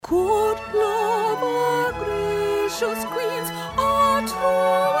Good love, our gracious queens, our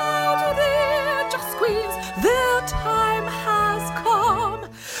true and just queens, their time has come.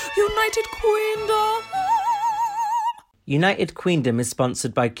 United Queendom. United Queendom is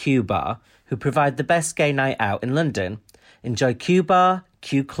sponsored by Q Bar, who provide the best gay night out in London. Enjoy Q Bar,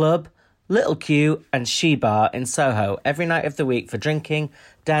 Q Club, Little Q and She Bar in Soho every night of the week for drinking,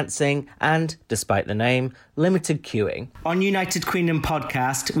 dancing and, despite the name, limited queuing. On United Queendom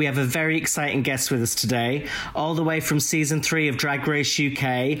podcast, we have a very exciting guest with us today, all the way from season 3 of Drag Race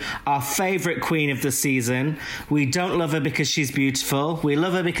UK, our favourite queen of the season. We don't love her because she's beautiful, we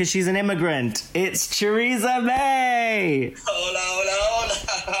love her because she's an immigrant. It's Theresa May! Hola, hola, hola!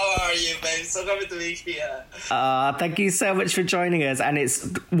 How are you, babe? So happy to be here. Thank you so much for joining us, and it's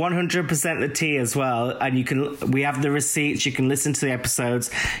 100% the tea as well, and we have the receipts, you can listen to the episodes.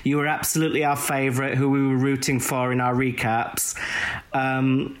 You were absolutely our favourite, who we were rooting for in our recaps.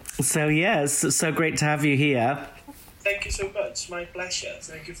 So it's so great to have you here. Thank you so much. My pleasure.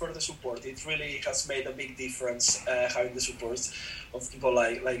 Thank you for the support. It really has made a big difference having the support of people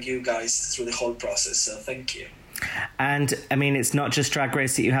like you guys through the whole process. So thank you. And, I mean, it's not just Drag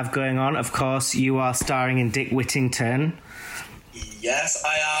Race that you have going on. Of course, you are starring in Dick Whittington. Yes,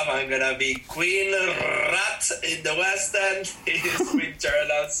 I am. I'm going to be Queen Rat in the West End this winter,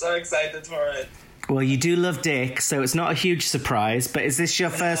 and I'm so excited for it. Well, you do love Dick, so it's not a huge surprise, but is this your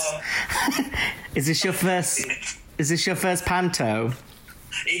first... Is this your first panto?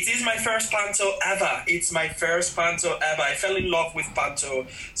 It is my first panto ever. It's my first panto ever. I fell in love with panto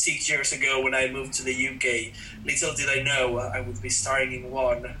 6 years ago when I moved to the UK. Little did I know I would be starring in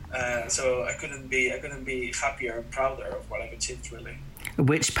one. So I couldn't be happier and prouder of what I've achieved, really.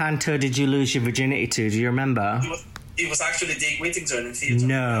 Which panto did you lose your virginity to? Do you remember? It was actually Dick Whittington in theatre.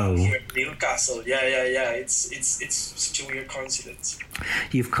 No. Here in Newcastle. Yeah. It's such a weird coincidence.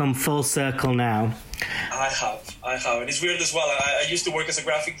 You've come full circle now. I have. And it's weird as well. I used to work as a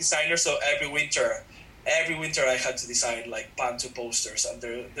graphic designer, so every winter I had to design like panto posters, and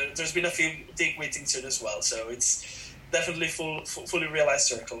there's been a few Dick Whittington as well, so it's definitely fully realized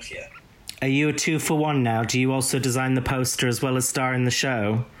circle here. Are you a 2-for-1 now? Do you also design the poster as well as star in the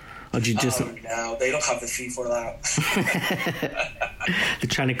show? Or do you just... Oh, no, they don't have the fee for that. They're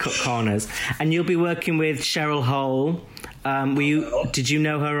trying to cut corners. And you'll be working with Cheryl Hole. Did you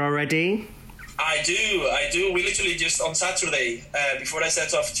know her already? I do. We literally just on Saturday, before I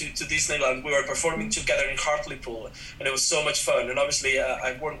set off to Disneyland, we were performing together in Hartlepool, and it was so much fun. And obviously,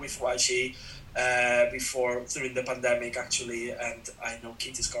 I've worked with YG before during the pandemic, actually, and I know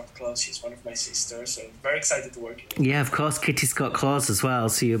Kitty Scott-Claus. She's one of my sisters, so very excited to work with her. Yeah, of course, Kitty Scott-Claus as well.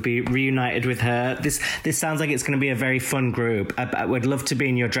 So you'll be reunited with her. This sounds like it's going to be a very fun group. I would love to be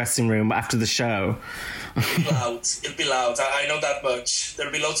in your dressing room after the show. It'll be loud. I know that much.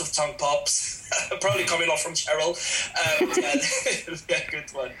 There'll be loads of tongue pops. Probably coming off from Cheryl. It'll be a good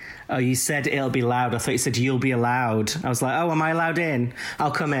one. Oh, you said it'll be loud. I thought you said you'll be allowed. I was like, oh, am I allowed in?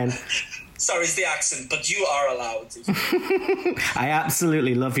 I'll come in. Sorry, it's the accent, but you are allowed. I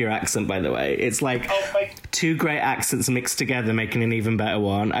absolutely love your accent, by the way. It's like two great accents mixed together, making an even better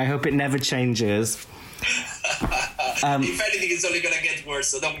one. I hope it never changes. If anything, it's only going to get worse,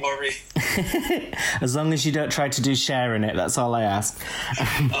 so don't worry. As long as you don't try to do Cher in it, that's all I ask.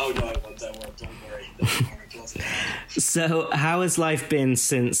 Oh, no, I won't. Don't worry. So, how has life been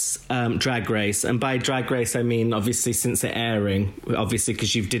since Drag Race? And by Drag Race, I mean, obviously, since it airing. Obviously,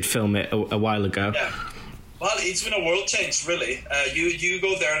 because you did film it a while ago. Yeah. Well, it's been a world change, really. You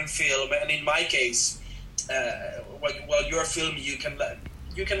go there and film, and in my case, while you're filming, you can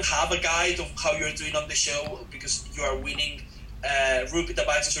have a guide of how you're doing on the show because you are winning repeat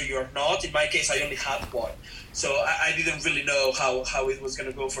advantage or you're not. In my case, I only had one. So I didn't really know how it was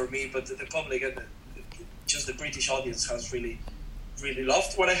going to go for me, but the public and just the British audience has really, really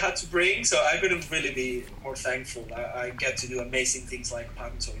loved what I had to bring. So I couldn't really be more thankful. I get to do amazing things like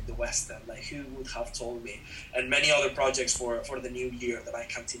Panto in the West End. Like, who would have told me? And many other projects for the new year that I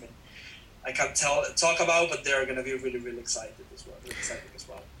can't talk about, but they're going to be really, really exciting as well.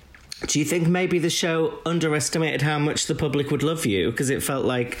 Do you think maybe the show underestimated how much the public would love you? Because it felt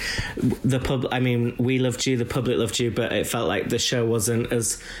like we loved you, the public loved you, but it felt like the show wasn't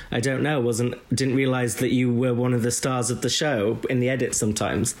as, didn't realise that you were one of the stars of the show in the edit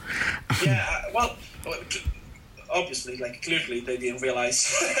sometimes. Yeah, well, obviously, clearly they didn't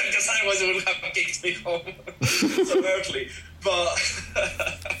realise because I wasn't going to have kicked me home so early. But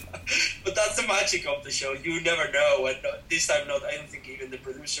that's the magic of the show. You never know, and this time not. I don't think even the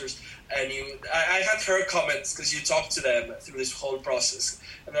producers and you. I had heard comments because you talked to them through this whole process,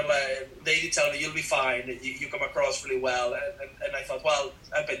 and they're like, they did tell me you'll be fine. You come across really well, and I thought, well,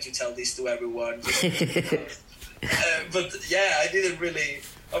 I bet you tell this to everyone. But yeah, I didn't really.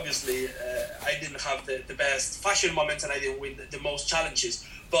 Obviously, I didn't have the best fashion moments, and I didn't win the most challenges,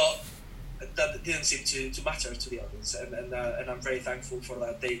 but that didn't seem to matter to the audience, and I'm very thankful for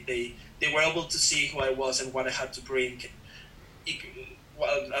that. They were able to see who I was and what I had to bring,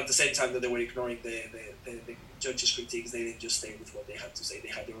 while at the same time that they were ignoring the judges' critiques. They didn't just stay with what they had to say. They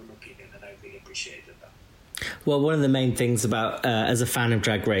had their own opinion, and I really appreciated that. Well, one of the main things about, as a fan of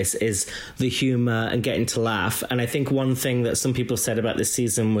Drag Race, is the humour and getting to laugh. And I think one thing that some people said about this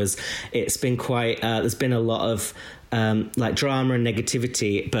season was it's been quite, there's been a lot of like drama and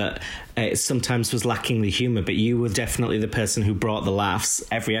negativity, but it sometimes was lacking the humour. But you were definitely the person who brought the laughs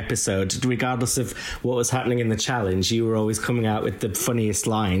every episode, regardless of what was happening in the challenge. You were always coming out with the funniest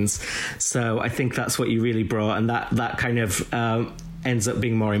lines. So I think that's what you really brought, and that kind of ends up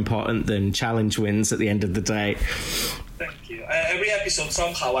being more important than challenge wins at the end of the day. Thank you. Every episode,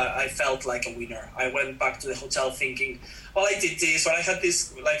 somehow, I felt like a winner. I went back to the hotel thinking, well, I did this, or I had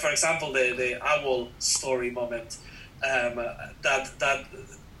this, like, for example, the owl story moment. That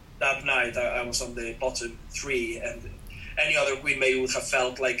night, I was on the bottom 3, and any other queen maybe would have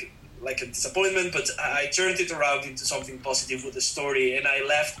felt like a disappointment, but I turned it around into something positive with the story, and I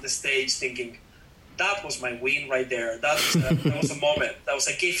left the stage thinking, that was my win right there. That was a moment. That was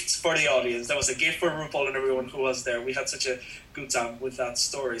a gift for the audience. That was a gift for RuPaul and everyone who was there. We had such a good time with that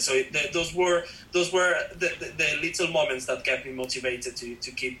story. So those were the little moments that kept me motivated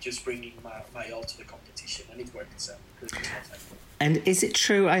to keep just bringing my all to the competition, and it worked. So and is it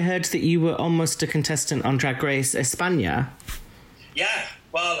true? I heard that you were almost a contestant on Drag Race España. Yeah.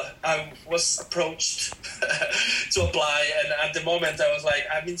 Well, I was approached to apply, and at the moment I was like,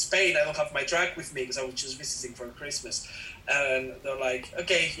 I'm in Spain, I don't have my drag with me because I was just visiting for Christmas. And they're like,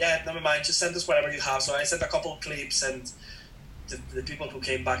 okay, yeah, never mind, just send us whatever you have. So I sent a couple of clips, and the people who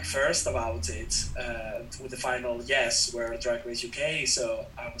came back first about it with the final yes were Drag Race UK. So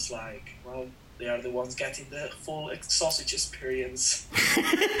I was like, well, they are the ones getting the full sausage experience.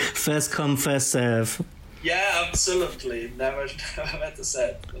 First come, first serve. Yeah, absolutely. Never had to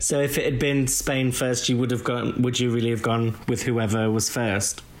say. So if it had been Spain first, would you really have gone with whoever was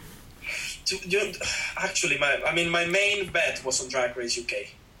first? Actually, my main bet was on Drag Race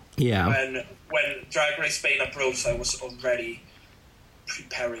UK. Yeah. When Drag Race Spain approached, I was already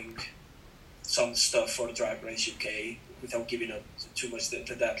preparing some stuff for Drag Race UK without giving up too much the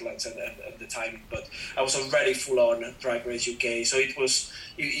deadlines and the timing. But I was already full on Drag Race UK, so it was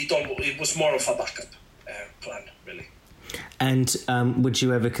more of a backup plan, really. And would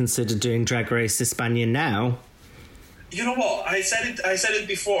you ever consider doing Drag Race España now? You know what? I said it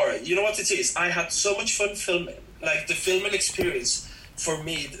before. You know what it is? I had so much fun filming. Like, the filming experience for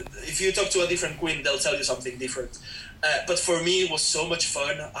me, if you talk to a different queen, they'll tell you something different. But for me, it was so much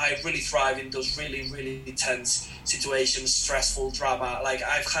fun. I really thrive in those really, really tense situations, stressful drama. Like,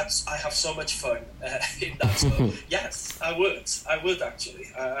 I have so much fun in that. So yes, I would actually.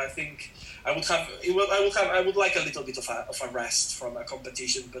 I think I would like a little bit of a rest from a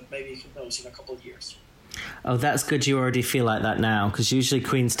competition, but maybe, who knows, in a couple of years. Oh, that's good you already feel like that now, because usually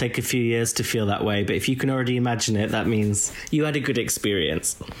queens take a few years to feel that way, but if you can already imagine it, that means you had a good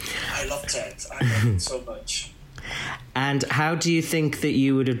experience. I loved it. I loved it so much. And how do you think that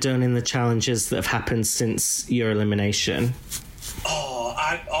you would have done in the challenges that have happened since your elimination? Oh,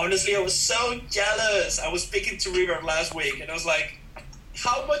 I was so jealous. I was speaking to River last week, and I was like,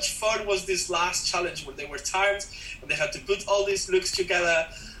 how much fun was this last challenge when they were timed and they had to put all these looks together?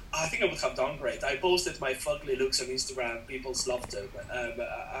 I think I would have done great. I posted my fugly looks on Instagram. People loved them.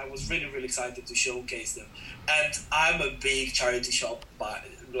 I was really, really excited to showcase them. And I'm a big charity shop buyer.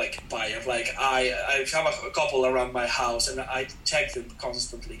 Like, I have a couple around my house, and I check them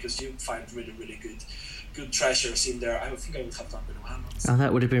constantly because you find really, really good treasures in there. I think I would have done really well. Oh,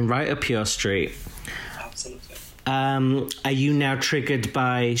 that would have been right up your street. Absolutely. Are you now triggered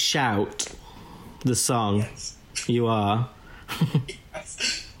by Shout, the song? Yes. You are?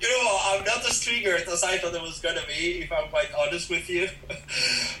 Yes. You know what, I'm not as triggered as I thought it was going to be, if I'm quite honest with you.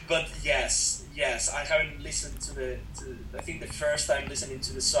 But yes, I haven't listened to I think the first time listening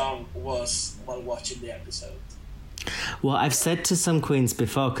to the song was while watching the episode. Well, I've said to some queens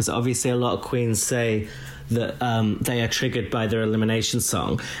before, because obviously a lot of queens say that they are triggered by their elimination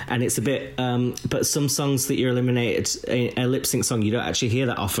song, and it's a bit but some songs that you're eliminated, a lip sync song, you don't actually hear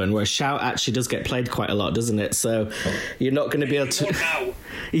that often, whereas Shout actually does get played quite a lot, doesn't it? So you're not going to be able to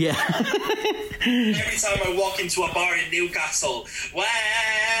Yeah. Every time I walk into a bar in Newcastle, well,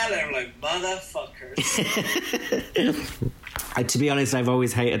 I'm like, motherfuckers. To be honest, I've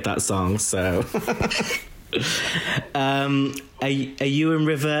always hated that song, so... Are you and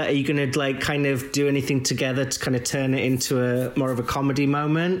River, are you going to like kind of do anything together to kind of turn it into a more of a comedy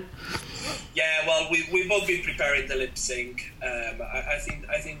moment? Yeah, well, we've both been preparing the lip sync. I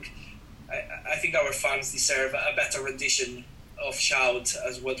think our fans deserve a better rendition of Shout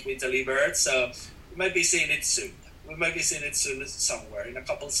as what we delivered. So we might be seeing it soon. Somewhere in a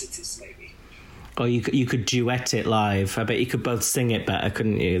couple cities, maybe. Or you could duet it live. I bet you could both sing it better,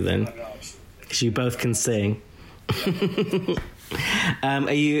 couldn't you? Then, because you both can sing.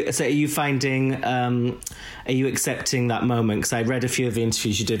 Are you finding? Are you accepting that moment? Because I read a few of the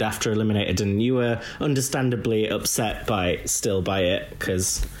interviews you did after Eliminated, and you were understandably upset by it,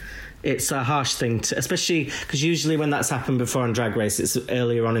 because it's a harsh thing to, especially because usually when that's happened before on Drag Race, it's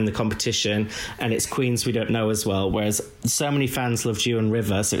earlier on in the competition, and it's queens we don't know as well. Whereas so many fans loved you and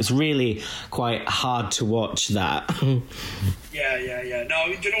River, so it was really quite hard to watch that. Yeah. No,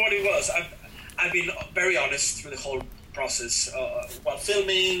 you know what it was? I've been very honest through the whole process while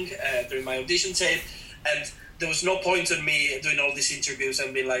filming, during my audition tape, and there was no point in me doing all these interviews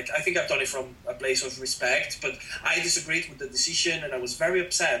and being like, I think I've done it from a place of respect, but I disagreed with the decision, and I was very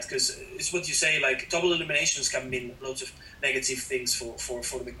upset because it's what you say, like double eliminations can mean loads of negative things for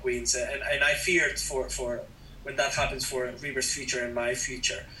the queens, and I feared for when that happens for River's future and my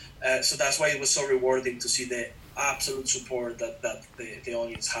future. So that's why it was so rewarding to see the absolute support that the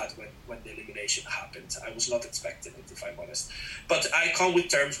audience had when the elimination happened. I was not expecting it, if I'm honest, but I come with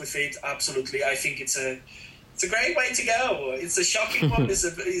terms with it. Absolutely, I think it's a great way to go. It's a shocking one. It's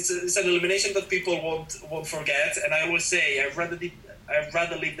an elimination that people won't forget. And I always say I'd rather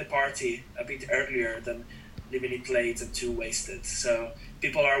leave the party a bit earlier than leaving it late and too wasted. So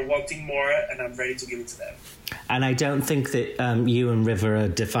people are wanting more, and I'm ready to give it to them. And I don't think that you and River are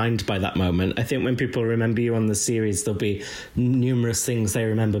defined by that moment. I think when people remember you on the series, there'll be numerous things they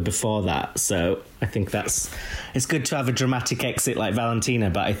remember before that. So I think it's good to have a dramatic exit like Valentina,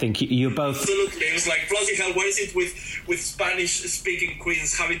 but I think you're both... Absolutely. It was like, bloody hell, what is it with Spanish-speaking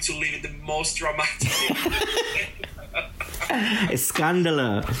queens having to live in the most dramatic... It's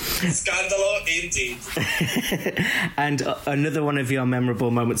scandalo. Scandalo indeed. And another one of your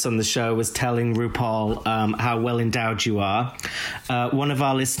memorable moments on the show was telling RuPaul how well endowed you are. One of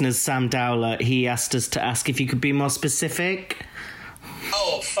our listeners, Sam Dowler, he asked us to ask if you could be more specific.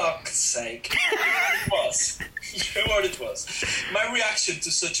 Oh, fuck's sake. It was. You know what it was? My reaction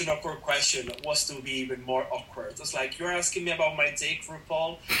to such an awkward question was to be even more awkward. It was like, you're asking me about my dick,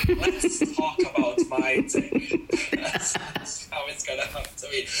 RuPaul? Let's talk about my dick. That's how it's gonna have to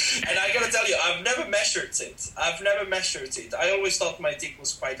be. And I gotta tell you, I've never measured it. I always thought my dick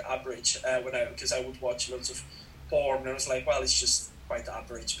was quite average because I would watch loads of porn, and I was like, well, it's just quite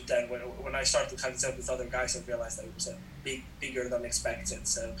average. But then when I started having sex with other guys, I realized that it was bigger than expected.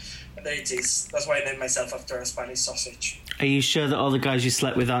 So there it is. That's why I named myself after a Spanish sausage. Are you sure that all the guys you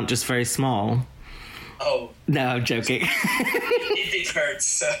slept with aren't just very small? Oh. No, I'm joking. It hurts.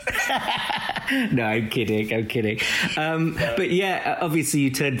 So. No, I'm kidding. But yeah, obviously you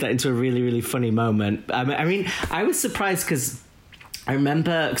turned that into a really, really funny moment. I mean, I was surprised because I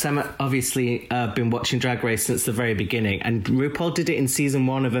remember, because I'm obviously been watching Drag Race since the very beginning, and RuPaul did it in season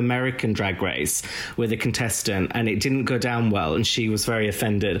 1 of American Drag Race with a contestant, and it didn't go down well, and she was very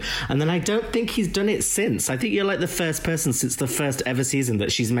offended. And then I don't think he's done it since. I think you're like the first person since the first ever season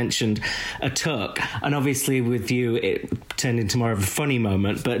that she's mentioned a tuck. And obviously with you, it turned into more of a funny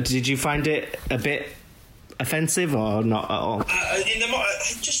moment. But did you find it a bit offensive or not at all? I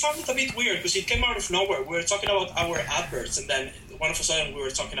just found it a bit weird because it came out of nowhere. We were talking about our adverts, and then one of a sudden we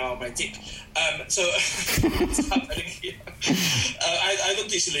were talking about my dick. So what's happening here? I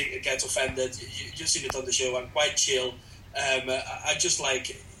don't easily get offended. You've seen it on the show. I'm quite chill. I just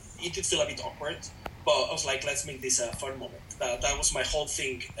like, it did feel a bit awkward, but I was like, let's make this a fun moment. That was my whole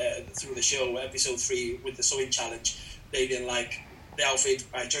thing through the show. Episode 3 with the sewing challenge, they didn't like the outfit.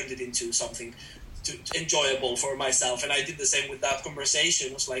 I turned it into something enjoyable for myself, and I did the same with that conversation.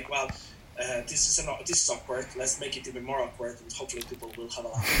 It was like, well, this is awkward. Let's make it even more awkward, and hopefully people will have a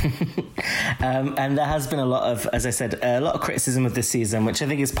laugh. And there has been a lot of, as I said, a lot of criticism of this season, which I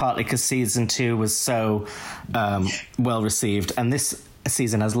think is partly because season 2 was so well received, and this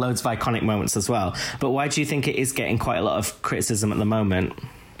season has loads of iconic moments as well. But why do you think it is getting quite a lot of criticism at the moment?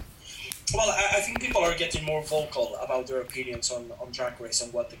 Well, I think people are getting more vocal about their opinions on Drag Race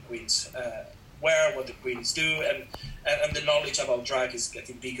and what the queens wear, what the queens do, and the knowledge about drag is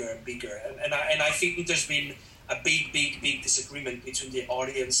getting bigger and bigger. And I think there's been big disagreement between the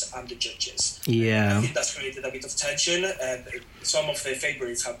audience and the judges. Yeah. I think that's created a bit of tension, and some of the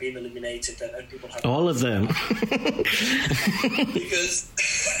favorites have been eliminated, and people have... All of them. Because...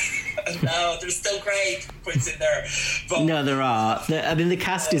 No, there's still great points in there. But, no, there are. I mean, the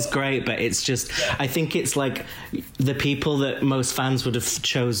cast is great, but it's just... Yeah. I think it's like the people that most fans would have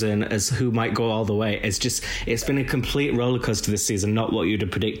chosen as who might go all the way. It's been a complete rollercoaster this season, not what you'd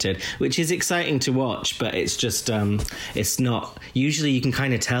have predicted, which is exciting to watch, but it's just... it's not... Usually you can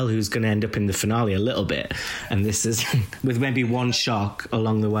kind of tell who's going to end up in the finale a little bit, and this is with maybe one shock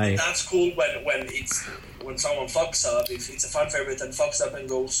along the way. That's cool when someone fucks up, if it's a fan favorite and fucks up and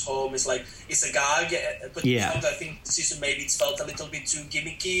goes home, it's a gag. But I think the season maybe it's felt a little bit too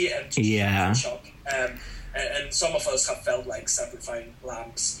gimmicky and too shock. And some of us have felt like sacrificing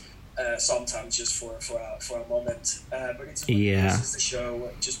lambs sometimes just for a moment. But this is the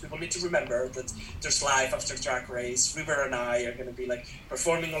show. Just people need to remember that there's life after Drag Race. River and I are going to be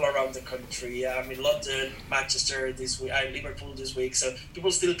performing all around the country. I'm in London, Manchester this week. I'm in Liverpool this week. So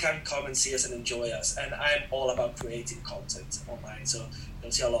people still can come and see us and enjoy us. And I'm all about creating content online. So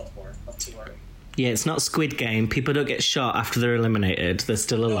you'll see a lot more. Not to worry. Yeah, it's not Squid Game. People don't get shot after they're eliminated. They're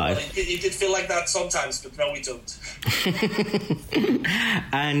still alive. No, it did feel like that sometimes, but no, we don't.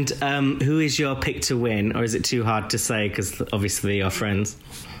 And who is your pick to win? Or is it too hard to say because obviously you're friends?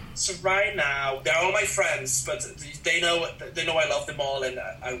 So right now, they're all my friends, but they know I love them all and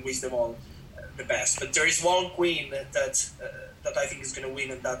I wish them all the best. But there is one queen that I think is going to win,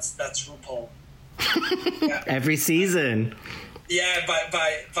 and that's RuPaul. Yeah. Every season. Yeah,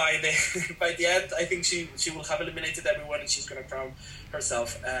 by the end, I think she will have eliminated everyone and she's going to crown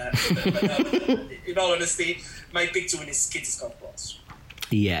herself. But in all honesty, my pick to win is Kitty Scott-Ross.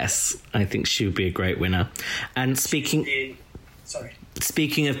 Yes, I think she would be a great winner. And speaking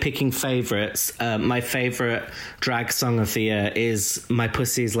of picking favourites, my favourite drag song of the year is My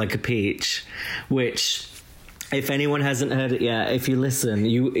Pussy's Like a Peach, which... If anyone hasn't heard it yet, if you listen,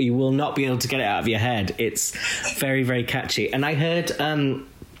 you will not be able to get it out of your head. It's very, very catchy. And I heard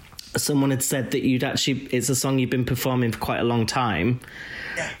someone had said that it's a song you've been performing for quite a long time.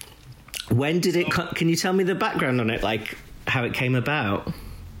 Yeah. When did can you tell me the background on it, like how it came about?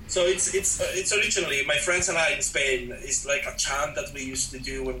 So it's originally, my friends and I in Spain, it's like a chant that we used to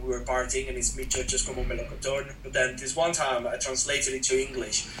do when we were partying, and it's Mi chochos como melocotón. But then this one time I translated it to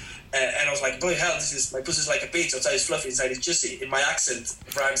English. And I was like, boy, hell, this is My Pussy's Like a Peach, outside is fluffy, inside is juicy. In my accent,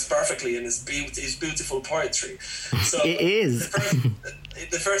 it rhymes perfectly and is beautiful poetry. So it is.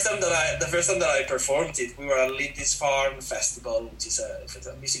 The first time that I performed it, we were at Lindisfarne Festival, which is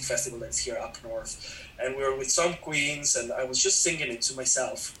a music festival that's here up north. And we were with some queens, and I was just singing it to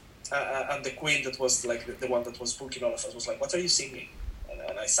myself. And the queen that was the one that was booking all of us was like, what are you singing?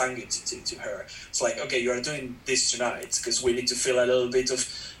 And I sang it to her. It's like, okay, you are doing this tonight because we need to fill a little bit of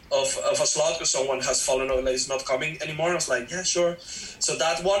a slot because someone has fallen over and is not coming anymore. I was like, yeah, sure. So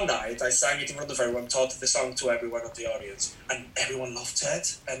that one night I sang it in front of everyone, taught the song to everyone of the audience, and everyone loved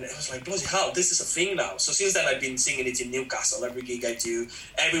it. And it was like, bloody hell, this is a thing now. So since then I've been singing it in Newcastle. Every gig I do,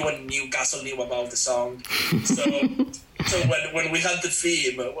 everyone in Newcastle knew about the song. So when we had the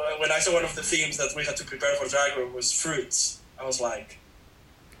theme, when I saw one of the themes that we had to prepare for Drag Race was fruits, I was like,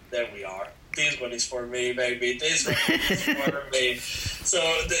 there we are. This one is for me, baby. This one is for me. So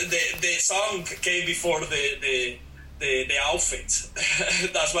the song came before the outfit.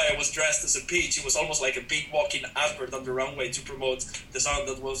 That's why I was dressed as a peach. It was almost like a big walking advert on the runway to promote the song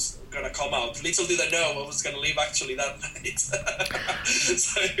that was gonna come out. Little did I know I was gonna leave actually that night.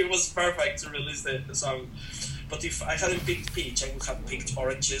 So it was perfect to release the song. But if I hadn't picked peach, I would have picked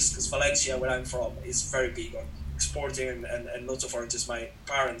oranges, because Valencia, where I'm from, is very big on exporting and lots of oranges. My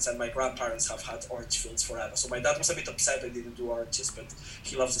parents and my grandparents have had orange fields forever. So my dad was a bit upset I didn't do oranges, but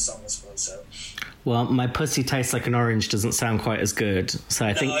he loves the song as well. So, well, My Pussy Tastes Like an Orange doesn't sound quite as good. So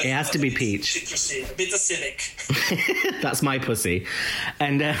I think it has to be peach. Citrusy, a bit acidic. That's my pussy.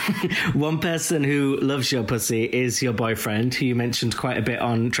 And one person who loves your pussy is your boyfriend, who you mentioned quite a bit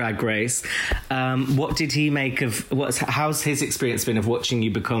on Drag Race. What did he make of how's his experience been of watching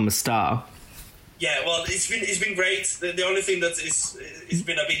you become a star? Yeah, well, it's been great. The only thing that it's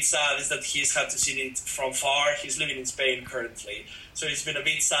been a bit sad is that he's had to see it from far. He's living in Spain currently, so it's been a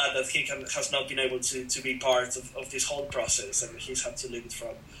bit sad that he has not been able to be part of this whole process, and he's had to live it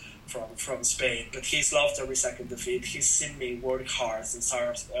from Spain. But he's loved every second of it. He's seen me work hard since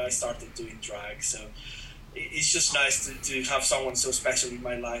I started doing drag, so it's just nice to have someone so special in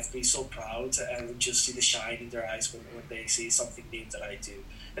my life be so proud and just see the shine in their eyes when they see something new that I do.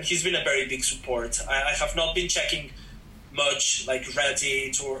 And he's been a very big support. I have not been checking much like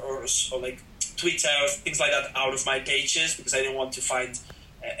Reddit or like Twitter, things like that out of my pages because I didn't want to find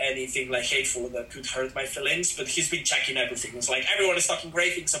anything like hateful that could hurt my feelings. But he's been checking everything. It's like everyone is talking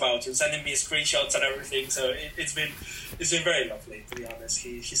great things about you, sending me screenshots and everything. So it's been very lovely, to be honest.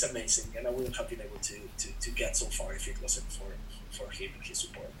 He's amazing, and I wouldn't have been able to get so far if it wasn't for him and his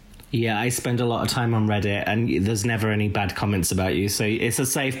support. Yeah, I spend a lot of time on Reddit, and there's never any bad comments about you, so it's a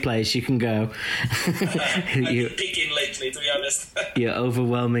safe place. You can go. I've been picking lately, to be honest. You're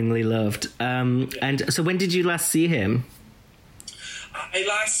overwhelmingly loved. And so when did you last see him? I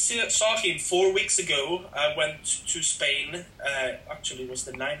last saw him 4 weeks ago. I went to Spain. Actually, it was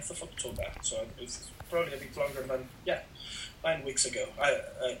the 9th of October, so it's probably a bit longer than, 9 weeks ago.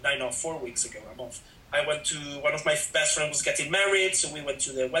 4 weeks ago, I'm off. I went to, one of my best friends was getting married, so we went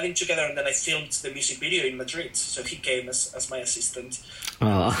to the wedding together, and then I filmed the music video in Madrid. So he came as my assistant.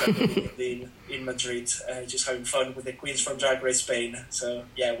 In Madrid, just having fun with the queens from Drag Race Spain. So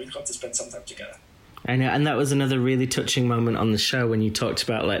yeah, we got to spend some time together. And that was another really touching moment on the show when you talked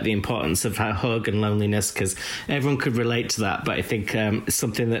about like the importance of a hug and loneliness, because everyone could relate to that. But I think it's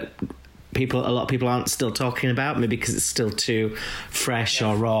something that a lot of people aren't still talking about, maybe because it's still too fresh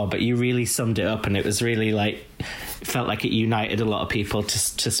or raw. But you really summed it up, and it was really felt like it united a lot of people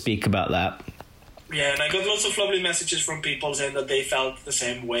to speak about that. Yeah, and I got lots of lovely messages from people saying that they felt the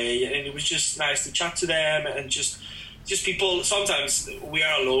same way, and it was just nice to chat to them and just people. Sometimes we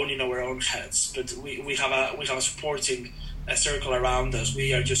are alone in our own heads, but we have a supporting circle around us.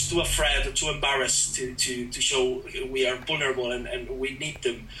 We are just too afraid or too embarrassed to show we are vulnerable and we need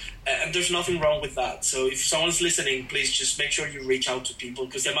them. And there's nothing wrong with that. So if someone's listening, please just make sure you reach out to people,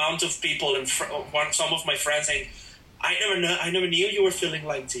 because the amount of people and some of my friends saying, I never knew you were feeling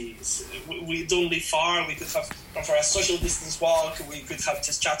like this. We don't live far. We could have gone for a social distance walk. We could have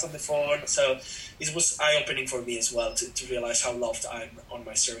just chat on the phone. So it was eye-opening for me as well to realize how loved I'm on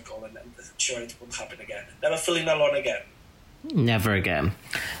my circle, and sure it won't happen again. Never feeling alone again. Never again.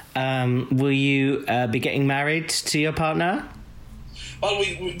 Will you be getting married to your partner? Well,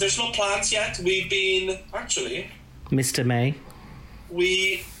 there's no plans yet. We've been, actually... Mr. May?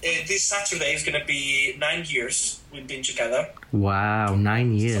 This Saturday is going to be 9 years we've been together. Wow,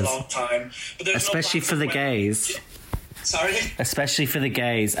 9 years. It's a long time. But there's especially for the gays. Sorry? Especially for the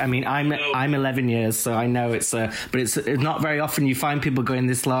gays. I mean, I'm 11 years, so I know but it's not very often you find people going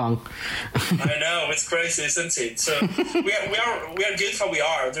this long. I know, it's crazy, isn't it? So we are good how we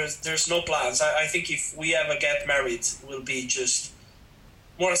are. There's no plans. I think if we ever get married, it will be just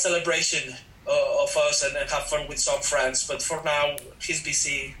more a celebration of us and have fun with some friends. But for now, he's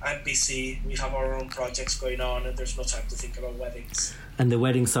busy, I'm busy. We have our own projects going on, and there's no time to think about weddings. And the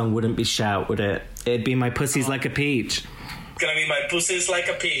wedding song wouldn't be Shout, would it? It'd be My Pussy's Like a Peach. It's gonna be My Pussy's Like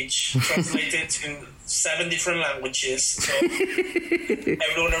a Peach, translated to 7 different languages, so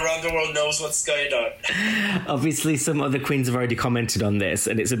everyone around the world knows what's going on. Obviously, some other queens have already commented on this,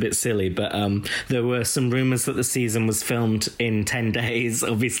 and it's a bit silly, but there were some rumours that the season was filmed in 10 days,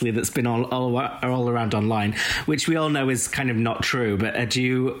 obviously, that's been all around online, which we all know is kind of not true, but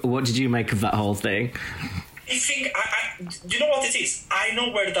what did you make of that whole thing? I think, you know what it is? I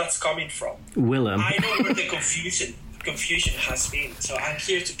know where that's coming from. Willem. I know where the confusion has been, so I'm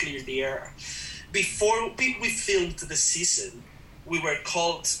here to clear the air. Before we filmed the season, we were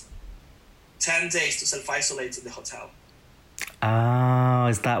called 10 days to self-isolate in the hotel. Oh,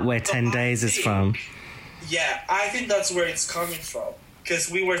 is that where 10 days is from? Yeah, I think that's where it's coming from. Because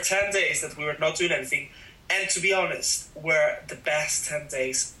we were 10 days that we were not doing anything. And to be honest, were the best 10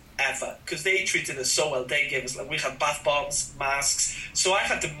 days ever. Because they treated us so well. They gave us, we had bath bombs, masks. So I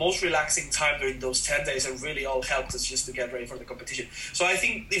had the most relaxing time during those 10 days, and really all helped us just to get ready for the competition. So I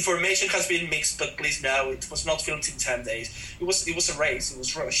think the information has been mixed, but please know it was not filmed in 10 days. It was a race, it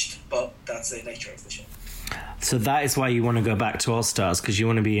was rushed, but that's the nature of the show. So that is why you want to go back to All Stars, because you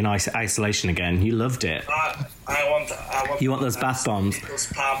want to be in isolation again. You loved it. I want. You want those bath bombs. Those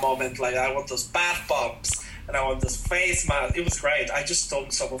spa moment, I want those bath bombs, and I want those face masks. It was great. I just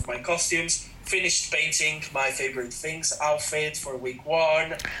donned some of my costumes, finished painting my favorite things outfit for week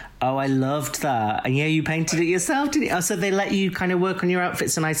 1. Oh, I loved that. And yeah, you painted it yourself, didn't you? Oh, so they let you kind of work on your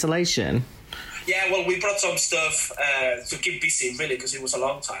outfits in isolation. Yeah, well, we brought some stuff to keep busy, really, because it was a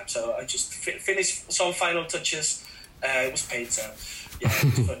long time. So I just finished some final touches. It was paint, so yeah,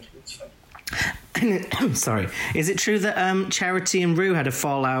 it was fun. Sorry. Is it true that Charity and Rue had a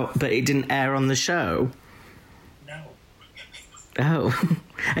fallout, but it didn't air on the show? No. Oh.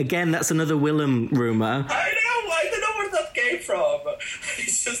 Again, that's another Willem rumour. I don't know where that came from.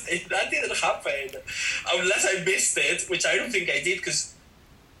 It's just, that didn't happen. Unless I missed it, which I don't think I did, because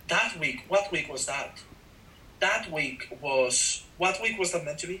that week, what week was that? What week was that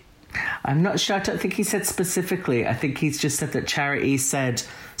meant to be? I'm not sure. I don't think he said specifically. I think he's just said that Charity said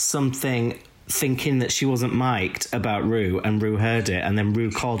something thinking that she wasn't mic'd about Rue, and Rue heard it, and then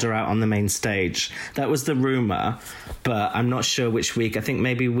Rue called her out on the main stage. That was the rumour, but I'm not sure which week. I think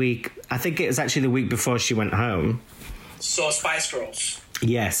it was actually the week before she went home. So Spice Girls.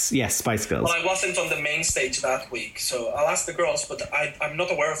 Yes, Spice Girls. Well, I wasn't on the main stage that week, so I'll ask the girls, but I'm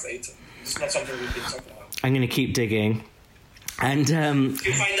not aware of it. It's not something we've been talking about. I'm going to keep digging. And if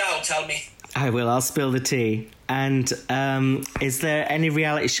you find out, tell me. I will. I'll spill the tea. And is there any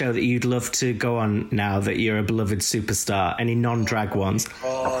reality show that you'd love to go on now that you're a beloved superstar? Any non-drag ones?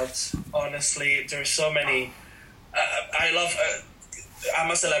 God, honestly, there's so many. I love.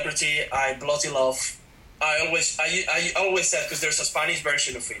 I'm a celebrity. I bloody love. I always said, because there's a Spanish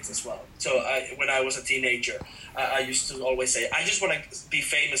version of it as well. So when I was a teenager, I used to always say, I just want to be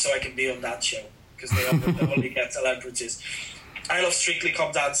famous so I can be on that show, because they only get celebrities. I love Strictly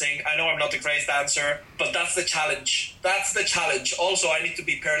Come Dancing. I know I'm not a great dancer, but that's the challenge. Also, I need to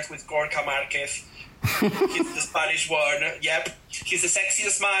be paired with Gorka Marquez. He's the Spanish one. Yep. He's the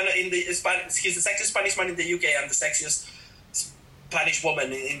sexiest man he's the sexiest Spanish man in the UK and the sexiest Spanish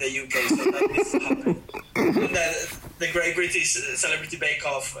woman in the UK. So that needs to happen. And the Great British Celebrity Bake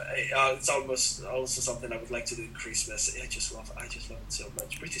Off, it's almost also something I would like to do in Christmas. I just love it so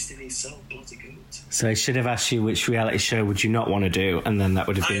much. British TV is so bloody good. So I should have asked you which reality show would you not want to do, and then that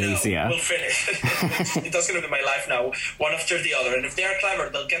would have been easier. We'll finish. That's going to be my life now, one after the other. And if they're clever,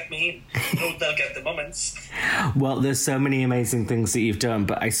 they'll get me in. They'll get the moments. Well, there's so many amazing things that you've done,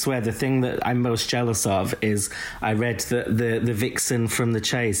 but I swear the thing that I'm most jealous of is I read that the Vixen from The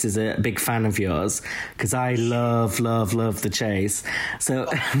Chase is a big fan of yours, because I love The Chase. So,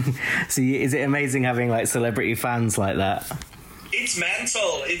 is it amazing having like celebrity fans like that? It's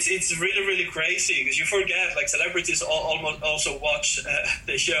mental. It's really, really crazy, because you forget, like, celebrities almost also watch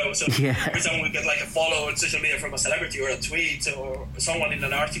the show. So every time we get like a follow on social media from a celebrity or a tweet or someone in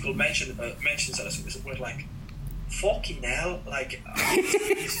an article mentions us, we're like, fucking hell, like, this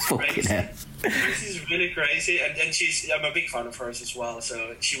is crazy. This is really crazy, and I'm a big fan of hers as well.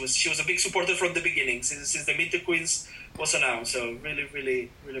 So she was a big supporter from the beginning, since the Meet the Queens was announced. So really, really,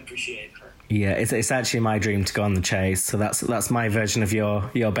 really appreciate her. Yeah, it's actually my dream to go on The Chase. So that's my version of your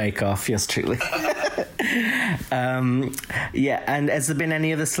Bake Off. Yours truly. And has there been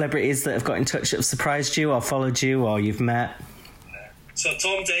any other celebrities that have got in touch that have surprised you or followed you or you've met? So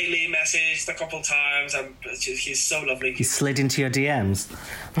Tom Daley messaged a couple times, and he's so lovely. He slid into your DMs.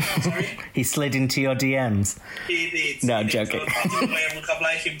 Sorry? He slid into your DMs. He did. No, I'm joking. So I would have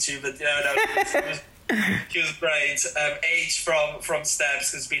liked him too, but he was great. H from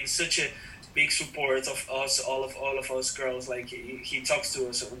Steps has been such a big support of us, all of us girls. Like he talks to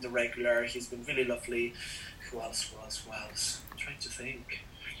us on the regular. He's been really lovely. Who else? I'm trying to think.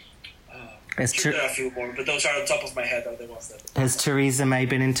 There are a few more, but those are on top of my head. Are the ones that. Has Theresa May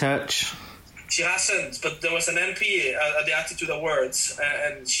been in touch? She hasn't, but there was an MP at the Attitude Awards,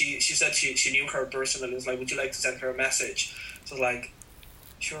 and she said she knew her personally. It was like, would you like to send her a message? So I was like,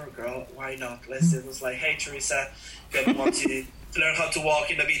 sure, girl, why not? Let's do it. It was like, hey, Theresa, if you ever want to learn how to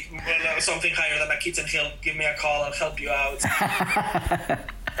walk in a bit something higher than a kitten hill, give me a call. I'll help you out.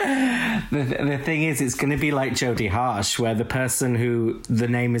 The thing is, it's going to be like Jodie Harsh, where the person who the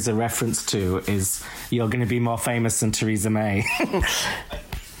name is a reference to is you're going to be more famous than Theresa May.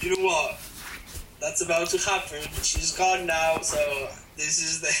 You know what? That's about to happen. She's gone now, so this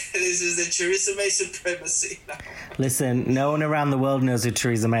is the Theresa May supremacy now. Listen, no one around the world knows who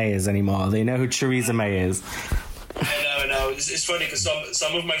Theresa May is anymore. They know who Theresa May is. I know. It's funny because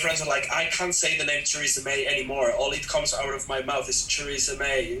some of my friends are like, I can't say the name Theresa May anymore. All it comes out of my mouth is Theresa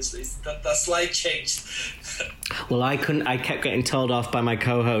May. That slight changed. Well, I couldn't. I kept getting told off by my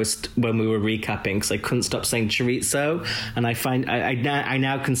co-host when we were recapping because I couldn't stop saying chorizo, and I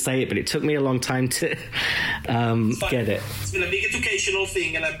now can say it, but it took me a long time to get it. It's been a big educational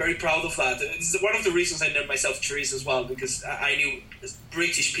thing, and I'm very proud of that. It's one of the reasons I named myself Chorizo as well, because I knew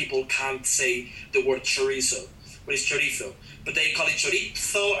British people can't say the word chorizo. But it's chorizo, but they call it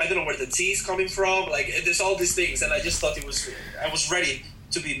chorizo. I don't know where the T is coming from. Like, there's all these things, and I just thought I was ready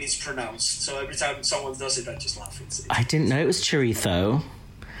to be mispronounced. So every time someone does it, I just laugh. I didn't know it was chorizo.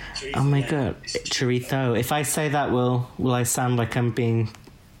 Oh my god, chorizo! If I say that, will I sound like I'm being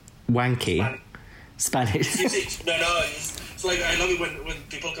wanky? Spanish. No. It's like, I love it when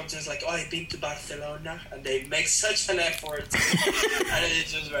people come to us like, oh, I've been to Barcelona, and they make such an effort. And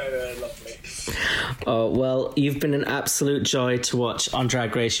it's just very, very lovely. Oh, well, you've been an absolute joy to watch on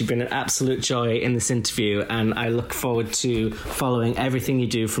Drag Race. You've been an absolute joy in this interview, and I look forward to following everything you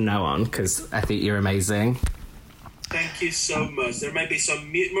do from now on, because I think you're amazing. Thank Thank you so much. There might be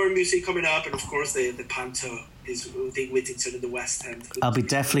some more music coming up, and of course the panto is Dick Whittington in the West End. I'll be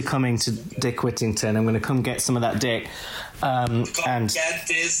definitely coming to Dick Whittington. I'm going to come get some of that dick. Come get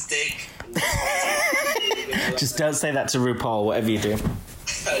this dick. Just don't say that to RuPaul, whatever you do.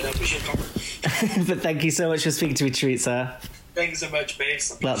 I know, we should come. But thank you so much for speaking to me, Teresa. Thanks so much,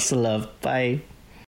 babes. Lots of love. Bye.